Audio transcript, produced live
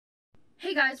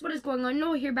Hey guys, what is going on?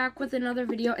 Noah here, back with another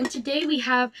video, and today we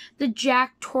have the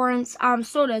Jack Torrance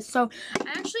sodas. So I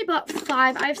actually bought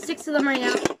 5. I have 6 of them right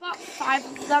now. I bought 5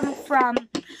 of them from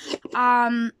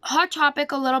Hot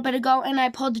Topic a little bit ago, and I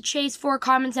pulled the Chase 4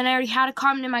 comments, and I already had a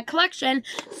comment in my collection.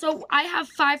 So I have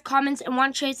 5 comments and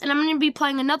 1 Chase, and I'm going to be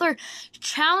playing another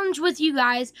challenge with you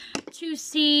guys to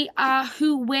see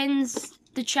who wins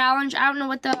the challenge. I don't know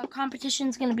what the competition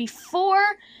is going to be for.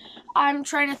 I'm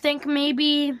trying to think,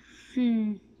 maybe...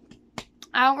 I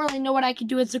don't really know what I could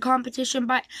do as a competition,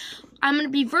 but I'm going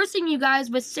to be versing you guys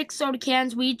with 6 soda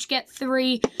cans. We each get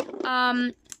 3,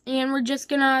 and we're just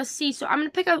going to see. So I'm going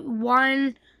to pick out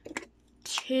 1,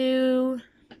 2,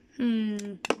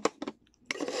 I'm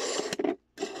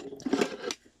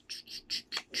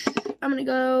going to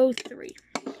go 3.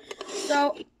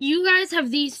 So you guys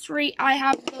have these 3, I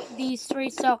have these 3,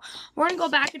 so we're going to go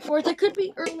back and forth. It could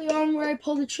be early on where I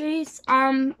pull the Chase,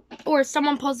 or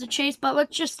someone pulls the Chase, but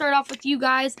let's just start off with you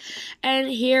guys, and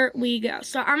here we go.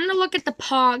 So I'm going to look at the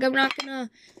Pog. I'm not going to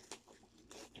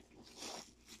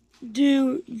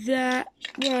do that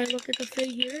where I look at the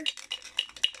figure.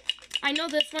 I know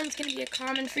this one's going to be a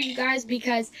common for you guys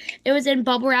because it was in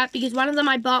bubble wrap, because one of them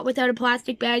I bought without a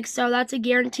plastic bag, so that's a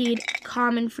guaranteed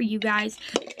common for you guys.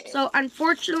 So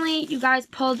unfortunately, you guys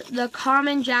pulled the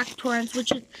common Jack Torrance,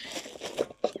 which is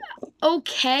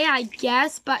okay, I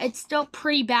guess, but it's still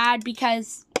pretty bad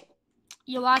because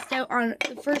you lost out on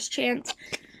the first chance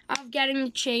of getting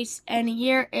the Chase, and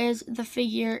here is the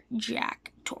figure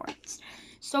Jack Torrance.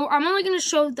 So I'm only going to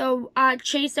show the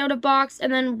Chase out of box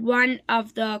and then one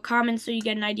of the commons so you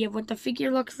get an idea of what the figure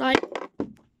looks like.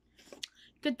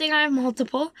 Good thing I have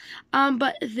multiple.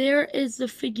 But there is the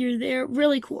figure there.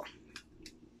 Really cool.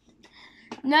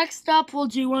 Next up, we'll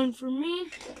do one for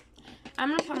me. I'm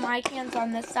going to put my cans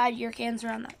on this side. Your cans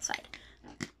are on that side.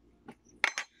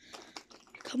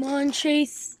 Come on,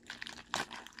 Chase.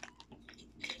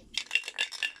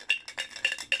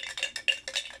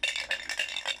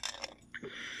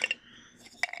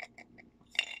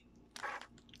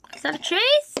 Is that a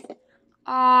Chase?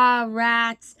 Aw,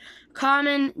 rats.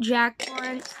 Common Jack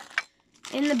Torrance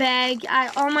in the bag.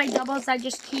 All my doubles I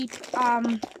just keep,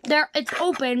 it's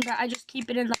open, but I just keep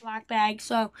it in the black bag.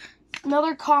 So,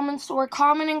 another common store,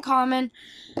 common and common.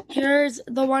 Here's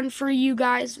the one for you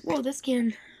guys. Whoa, this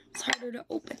can is harder to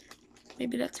open.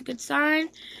 Maybe that's a good sign.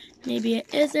 Maybe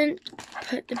it isn't.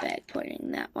 Put the bag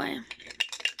pointing that way.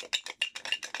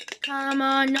 Come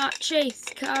on, not Chase.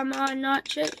 Come on, not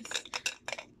Chase.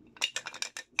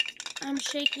 I'm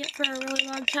shaking it for a really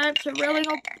long time to really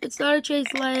hope it's not a Chase.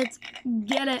 Let's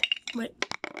get it. Wait,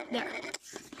 there.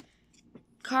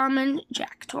 Common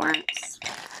Jack Torrance.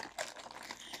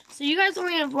 So you guys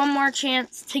only have one more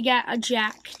chance to get a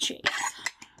Jack Chase.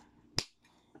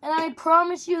 And I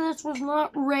promise you this was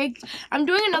not rigged. I'm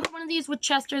doing another one of these with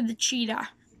Chester the Cheetah.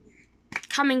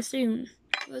 Coming soon.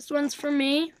 This one's for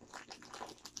me.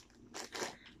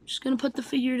 Just going to put the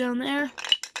figure down there.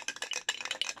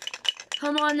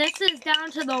 Come on, this is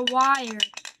down to the wire.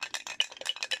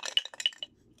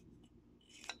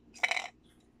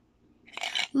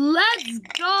 Let's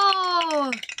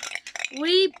go!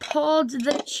 We pulled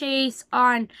the Chase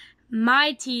on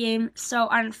my team, so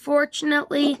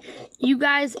unfortunately, you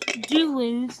guys do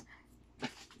lose.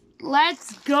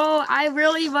 Let's go. I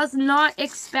really was not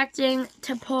expecting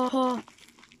to pull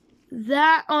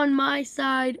that on my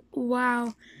side.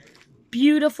 Wow.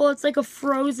 Beautiful. It's like a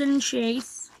frozen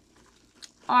Chase.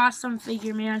 Awesome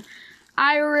figure, man.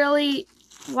 I really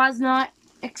was not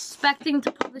expecting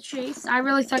to pull the Chase. I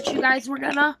really thought you guys were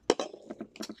gonna.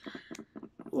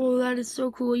 Oh, that is so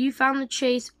cool. You found the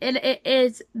Chase. It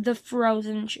is the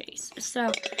frozen Chase.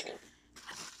 So,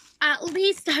 at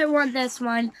least I won this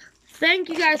one. Thank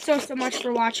you guys so much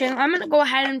for watching. I'm going to go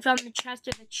ahead and film the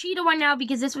Chester the Cheetah one now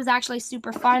because this was actually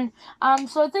super fun.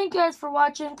 So, thank you guys for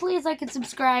watching. Please like and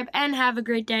subscribe, and have a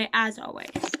great day as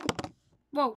always.